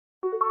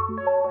I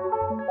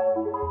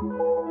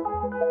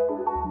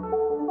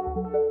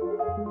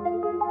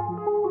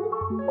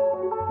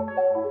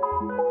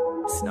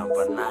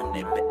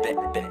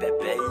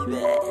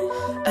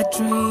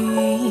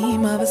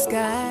dream of a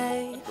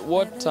sky.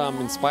 What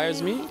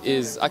inspires me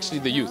is actually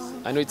the youth.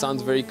 I know it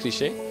sounds very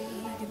cliche,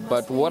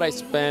 but what I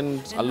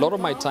spend a lot of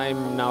my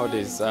time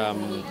nowadays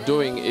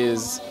doing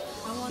is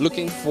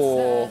looking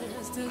for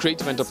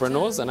creative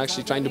entrepreneurs and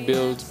actually trying to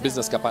build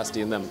business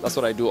capacity in them. That's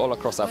what I do all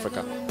across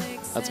Africa.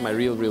 That's my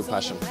real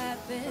passion.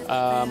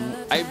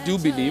 I do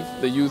believe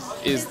the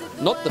youth is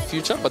not the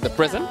future, but the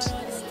present.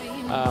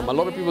 A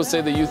lot of people say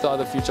the youth are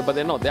the future, but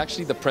they're not. They're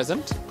actually the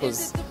present,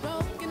 because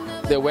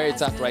they're where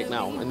it's at right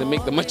now, and they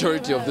make the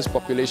majority of this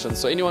population.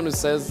 So anyone who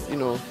says,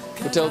 who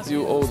tells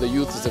you, oh, the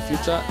youth is the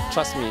future,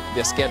 trust me,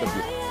 they're scared of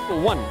you.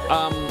 One,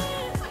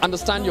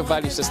 understand your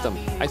value system.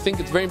 I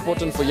think it's very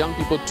important for young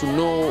people to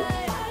know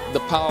the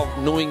power of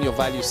knowing your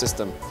value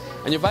system.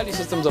 And your value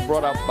systems are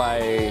brought up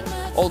by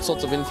all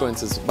sorts of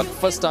influences, but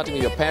first starting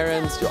with your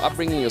parents, your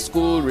upbringing, your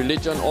school,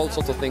 religion, all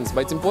sorts of things.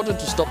 But it's important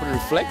to stop and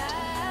reflect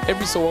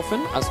every so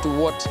often as to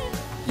what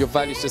your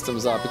value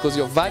systems are, because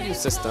your value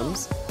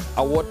systems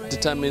are what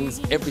determines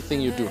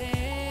everything you do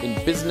in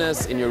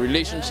business, in your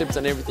relationships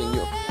and everything.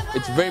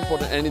 It's very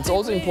important, and it's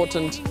also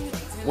important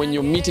when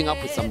you're meeting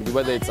up with somebody,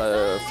 whether it's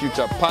a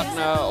future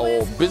partner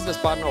or business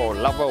partner or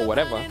lover or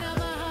whatever.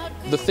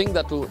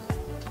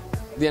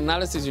 The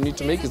analysis you need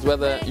to make is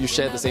whether you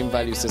share the same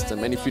value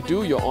system, and if you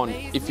do, you're on.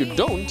 If you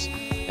don't,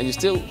 and you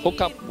still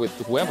hook up with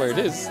whoever it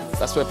is,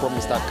 that's where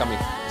problems start coming.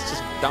 It's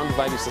just down to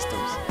value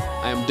systems.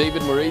 I am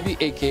David Moravi,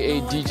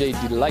 aka DJ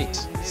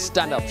Delight.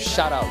 Stand up,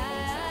 shout out.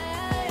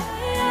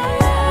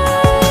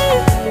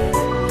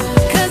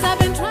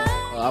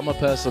 I'm a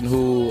person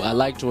who I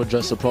like to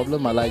address a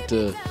problem. I like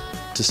to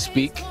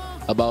speak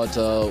about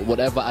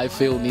whatever I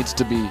feel needs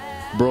to be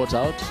brought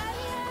out.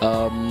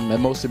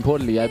 And most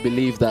importantly, I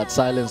believe that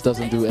silence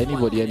doesn't do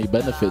anybody any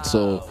benefit.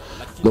 So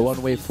the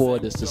one way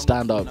forward is to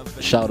stand up,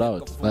 shout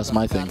out. That's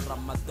my thing.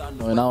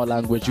 In our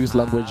language, youth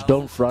language,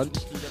 don't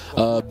front.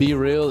 Be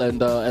real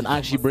and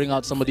actually bring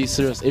out some of these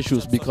serious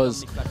issues,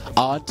 because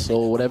art,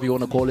 or whatever you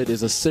want to call it,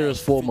 is a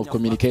serious form of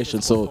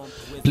communication. So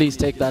please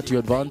take that to your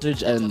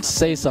advantage and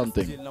say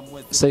something.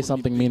 Say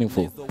something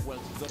meaningful.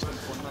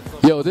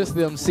 Yo, this is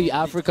the MC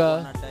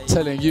Africa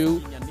telling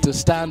you to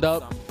stand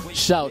up,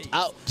 shout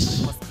out.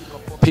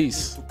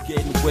 Peace.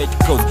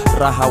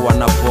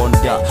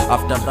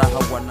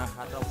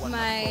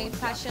 My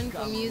passion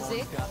for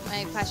music,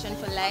 my passion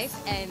for life,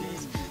 and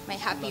my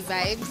happy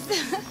vibes.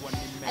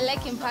 I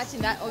like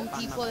imparting that on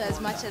people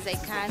as much as I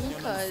can,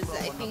 because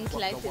I think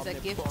life is a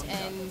gift,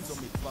 and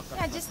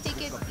yeah, just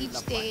take it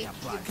each day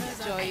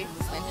with joy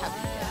and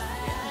happiness.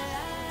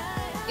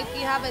 If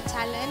you have a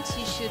talent,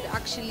 you should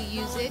actually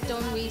use it.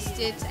 Don't waste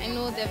it. I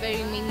know there are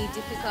very many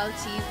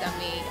difficulties that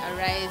may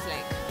arise,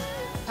 like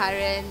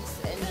parents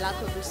and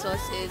lack of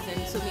resources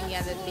and so many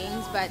other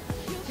things, but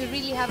if you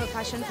really have a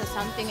passion for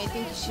something, I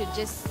think you should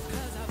just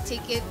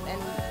take it and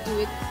do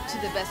it to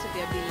the best of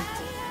your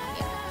ability.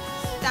 Yeah.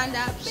 Stand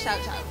up,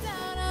 shout out.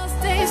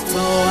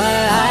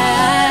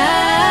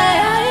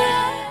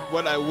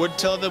 What I would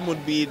tell them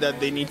would be that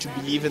they need to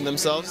believe in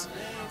themselves,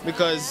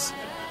 because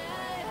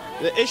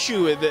the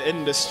issue with the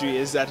industry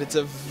is that it's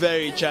a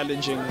very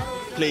challenging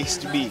place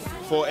to be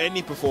for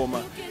any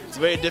performer. It's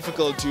very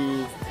difficult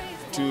to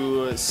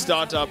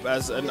start up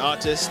as an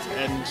artist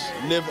and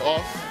live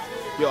off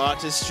your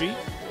artistry.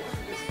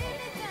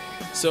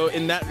 So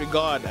in that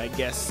regard, I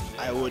guess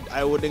I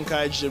would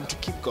encourage them to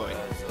keep going.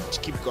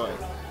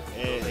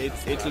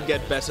 It'll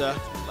get better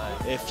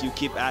if you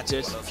keep at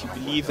it. If you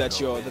believe that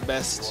you're the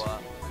best,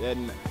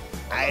 then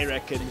I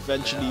reckon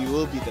eventually you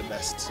will be the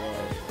best. So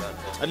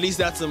at least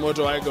that's the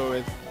motto I go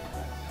with.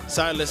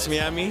 Silas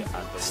Miami,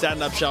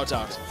 stand up, shout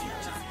out.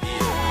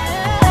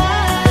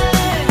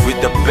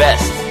 With the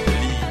best.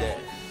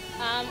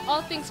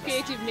 All things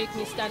creative make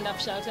me stand up,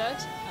 shout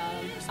out.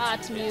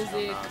 Art,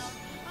 music,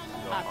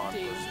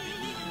 acting.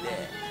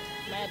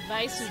 My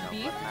advice would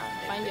be,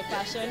 find your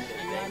passion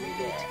and run with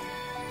it.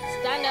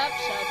 Stand up,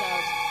 shout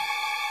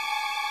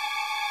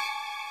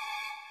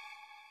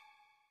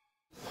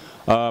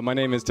out. My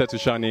name is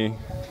Tetushani,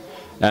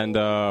 and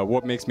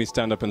what makes me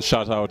stand up and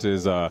shout out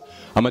is I'm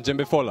a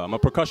djembe fola. I'm a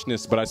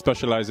percussionist, but I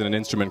specialize in an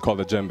instrument called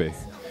the djembe.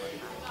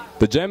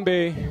 The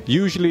djembe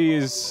usually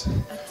is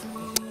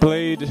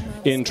played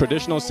in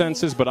traditional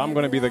senses, but I'm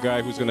going to be the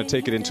guy who's going to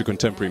take it into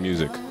contemporary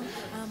music.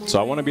 So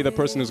I want to be the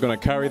person who's going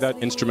to carry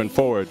that instrument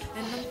forward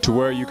to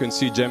where you can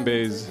see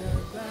djembes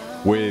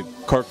with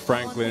Kirk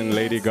Franklin,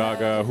 Lady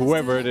Gaga,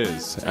 whoever it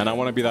is. And I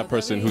want to be that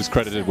person who's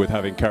credited with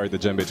having carried the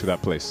djembe to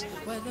that place.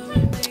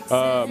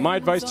 My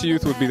advice to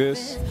youth would be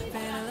this.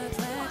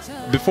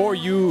 Before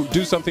you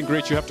do something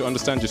great, you have to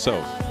understand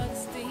yourself.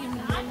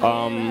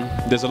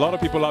 There's a lot of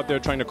people out there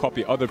trying to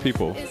copy other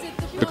people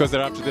because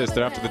they're after this,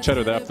 they're after the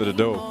cheddar, they're after the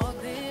dough.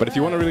 But if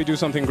you want to really do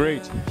something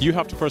great, you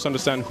have to first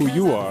understand who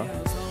you are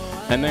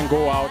and then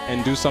go out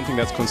and do something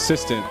that's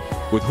consistent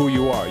with who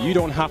you are. You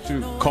don't have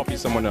to copy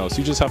someone else,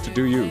 you just have to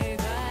do you.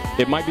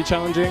 It might be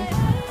challenging,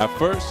 At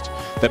first,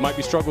 there might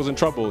be struggles and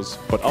troubles,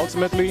 but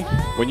ultimately,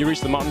 when you reach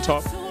the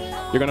mountaintop,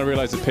 you're gonna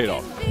realize it paid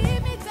off.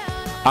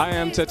 I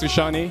am Tetu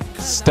Shani.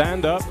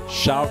 Stand up,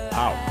 shout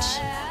out.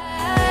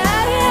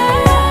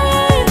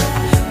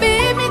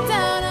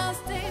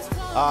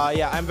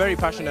 Yeah, I'm very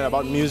passionate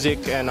about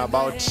music and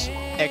about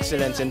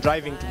excellence and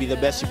driving to be the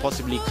best you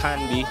possibly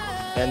can be.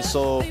 And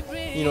so,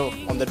 you know,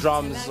 on the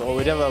drums or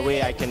whatever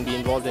way I can be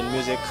involved in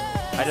music,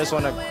 I just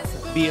want to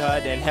be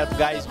heard and help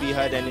guys be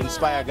heard and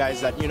inspire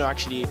guys that, you know,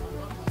 actually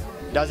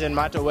doesn't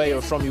matter where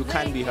you're from, you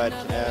can be heard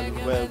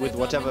with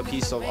whatever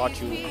piece of art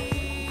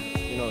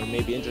you know,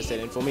 may be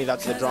interested in. For me,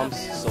 that's the drums.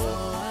 So,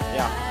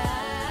 yeah,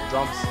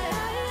 drums.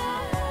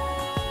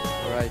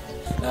 All right.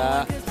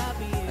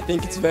 I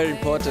think it's very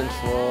important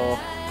for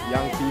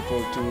young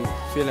people to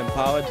feel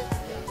empowered,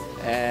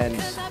 and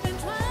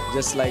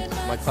just like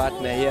my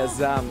partner here,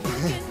 Zam,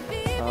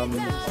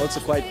 also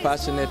quite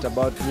passionate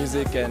about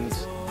music and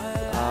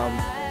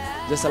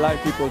just allowing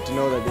people to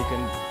know that they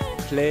can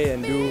play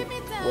and do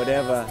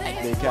whatever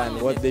they can,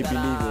 what they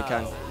believe they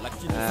can.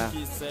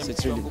 So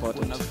it's really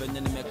important.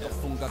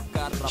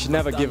 You should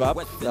never give up,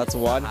 that's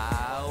one.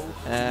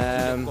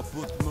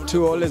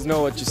 Two, always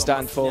know what you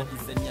stand for.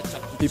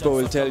 People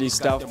will tell you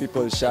stuff,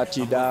 people will shut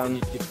you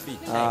down.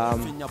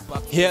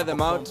 Hear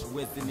them out,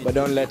 but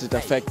don't let it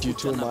affect you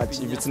too much.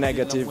 If it's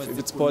negative, if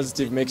it's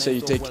positive, make sure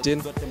you take it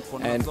in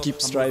and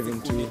keep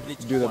striving to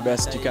do the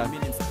best you can.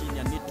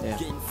 Yeah.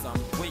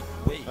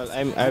 Well,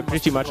 I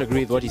pretty much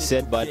agree with what he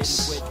said, but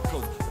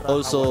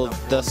also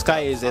the sky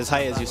is as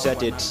high as you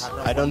set it.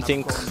 I don't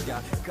think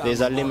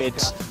there's a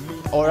limit,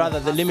 or rather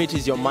the limit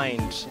is your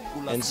mind.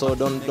 And so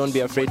don't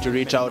be afraid to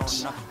reach out,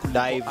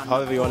 dive,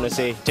 however you want to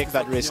say, take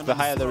that risk. The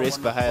higher the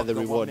risk, the higher the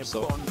reward.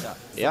 So,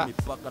 yeah.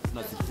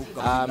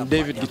 I'm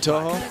David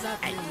Gitoho.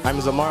 I'm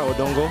Zamara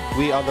Odongo.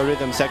 We are the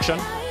Rhythm Section.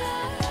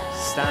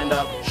 Stand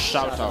up,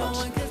 shout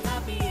out.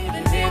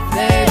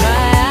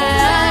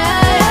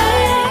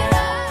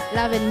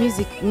 Love and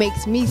music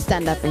makes me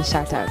stand up and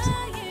shout out.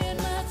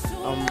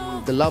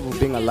 The love of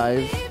being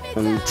alive.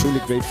 I'm truly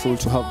grateful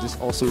to have these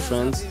awesome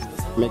friends.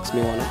 Makes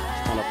me want to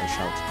stand up and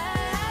shout.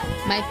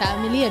 My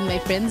family and my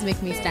friends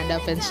make me stand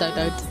up and shout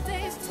out.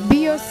 Be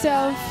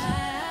yourself,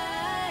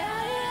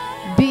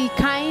 be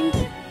kind,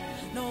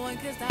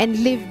 and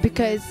live,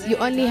 because you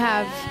only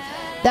have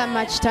that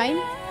much time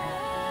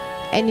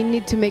and you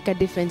need to make a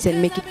difference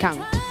and make it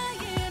count.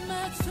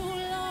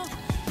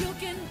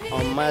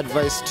 My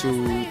advice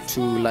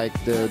to like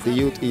the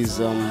youth is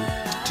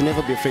to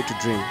never be afraid to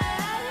dream.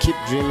 Keep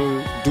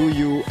dreaming, do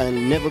you,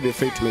 and never be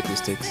afraid to make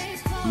mistakes.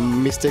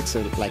 Mistakes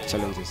are like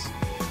challenges.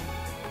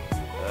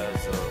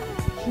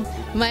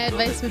 My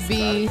advice would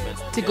be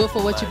to go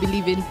for what you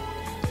believe in.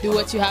 Do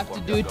what you have to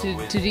do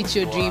to reach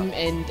your dream,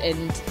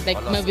 and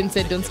like Melvin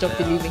said, don't stop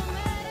believing.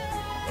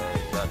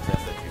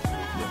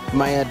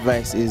 My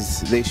advice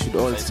is they should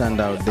all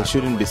stand out. They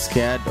shouldn't be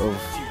scared of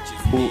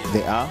who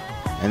they are,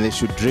 and they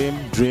should dream,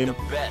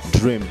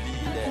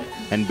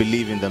 and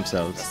believe in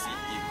themselves.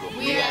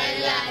 We are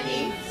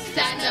Lani.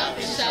 Stand up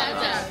and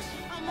shout out.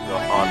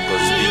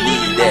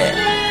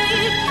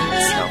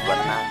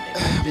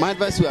 My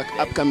advice to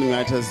upcoming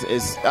writers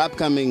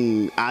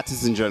upcoming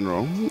artists in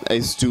general,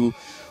 is to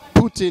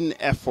put in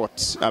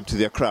effort up to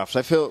their craft.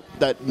 I feel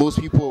that most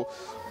people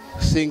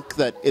think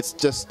that it's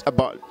just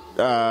about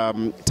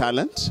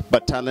talent,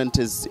 but talent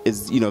is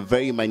a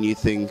very minute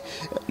thing,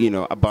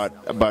 or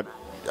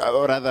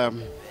rather,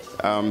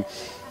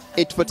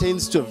 it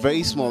pertains to a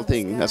very small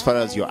thing as far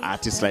as your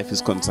artist life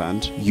is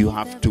concerned. You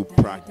have to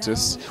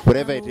practice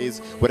whatever it is,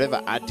 whatever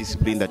art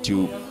discipline that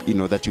you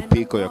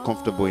pick or you're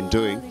comfortable in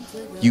doing.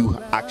 You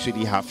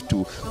actually have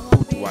to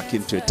put work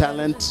into it.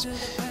 Talent,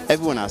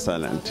 everyone has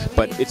talent,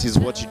 but it is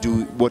what you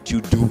do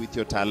with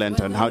your talent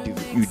and how do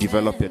you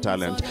develop your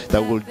talent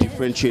that will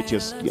differentiate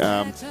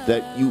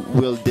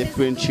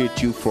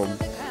you from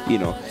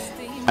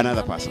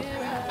another person.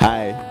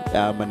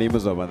 Hi, my name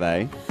is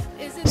Omadai.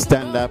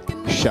 Stand up,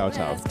 shout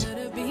out.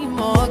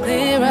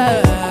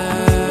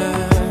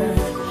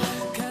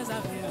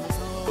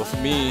 Well, for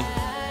me,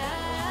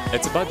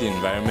 it's about the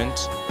environment.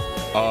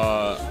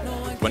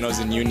 When I was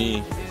in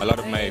uni, a lot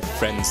of my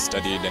friends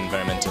studied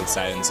environmental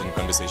science and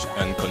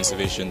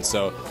conservation.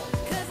 So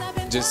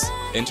just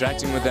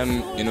interacting with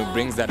them,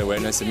 brings that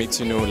awareness. It makes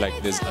you know,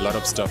 like, there's a lot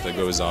of stuff that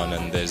goes on,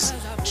 and there's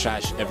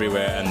trash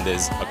everywhere, and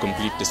there's a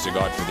complete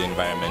disregard for the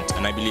environment.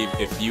 And I believe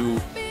if you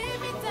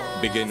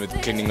begin with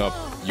cleaning up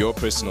your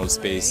personal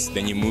space,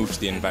 then you move to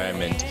the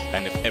environment.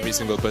 And if every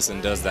single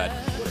person does that,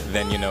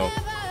 then,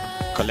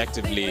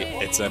 collectively,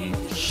 it's a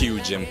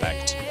huge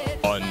impact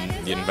on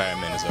the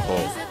environment as a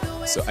whole.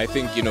 So I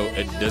think,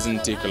 it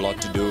doesn't take a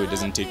lot to do, it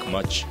doesn't take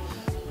much.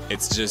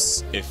 It's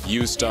just, if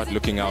you start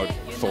looking out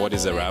for what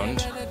is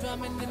around,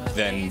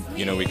 then,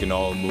 we can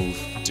all move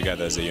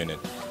together as a unit.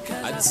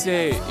 I'd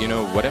say,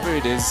 whatever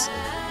it is,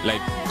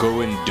 like,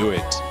 go and do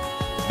it.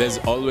 There's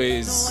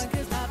always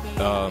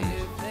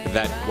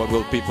that, what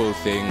will people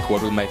think,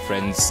 what will my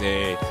friends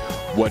say,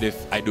 what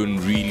if I don't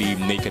really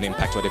make an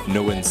impact, what if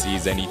no one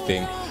sees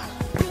anything.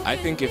 I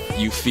think if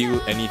you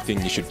feel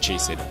anything, you should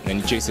chase it,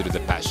 and you chase it with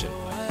a passion.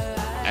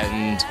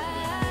 And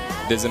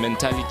there's a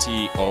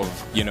mentality of,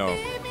 you know,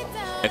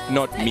 if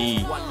not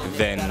me,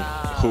 then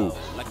who?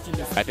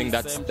 I think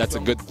that's a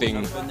good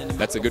thing.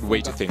 That's a good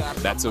way to think.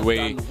 That's a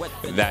way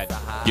that,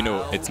 you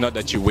know, it's not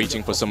that you're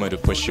waiting for someone to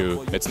push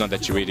you. It's not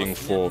that you're waiting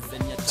for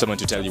someone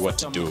to tell you what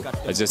to do.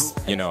 It's just,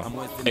 you know,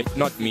 if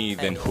not me,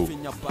 then who?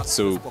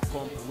 So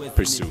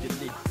pursue.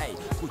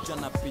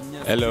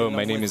 Hello,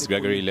 my name is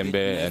Gregory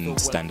Lembe, and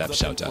stand up,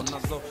 shout out.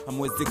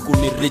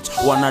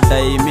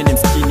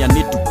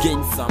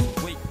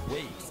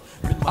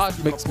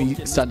 Art makes me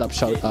stand up,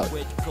 shout out.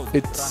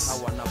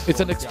 It's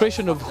an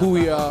expression of who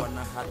we are.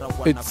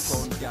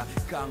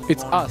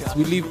 It's us.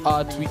 We live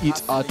art, we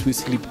eat art, we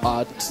sleep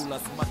art.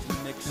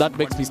 That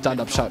makes me stand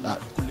up, shout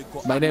out.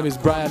 My name is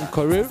Brian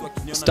Korir.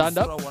 Stand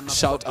up,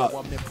 shout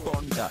out.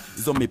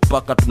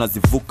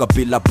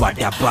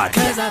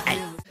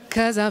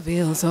 Cause I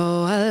feel so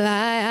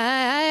alive.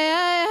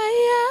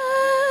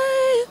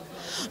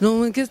 No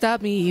one can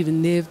stop me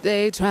even if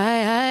they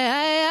try.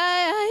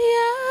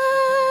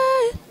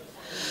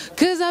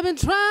 Cause I've been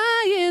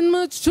trying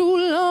much too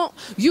long.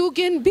 You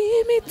can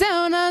beat me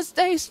down, I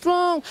stay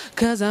strong.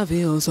 Cause I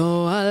feel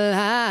so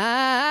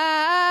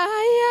alive.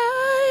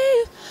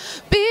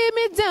 Beat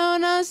me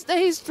down, I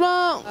stay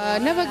strong.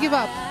 Never give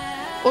up.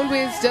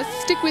 Always just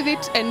stick with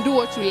it and do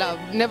what you love.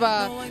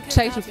 Never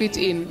try to fit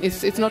in.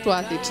 It's not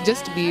worth it.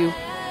 Just be you.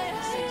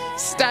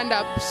 Stand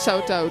up,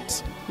 shout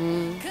out.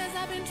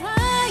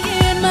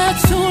 Trying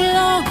much too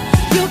long.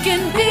 You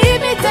can beat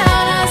me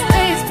down, I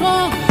stay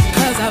strong.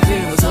 Cause I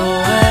feel so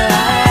alive.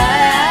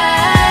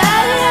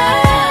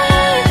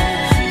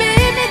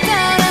 Beat me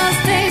down, I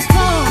stay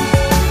strong.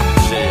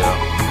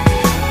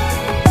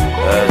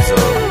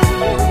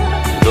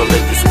 Don't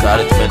let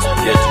discouragement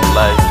get you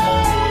life.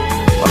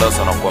 Wala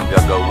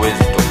wanakuambiaga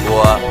uwezi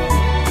toboa,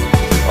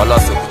 wala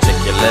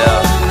wasikuchekelea.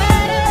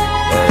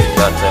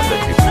 That time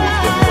that you prove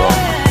them wrong,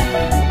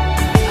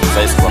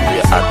 sasa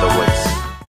kwambia otherwise.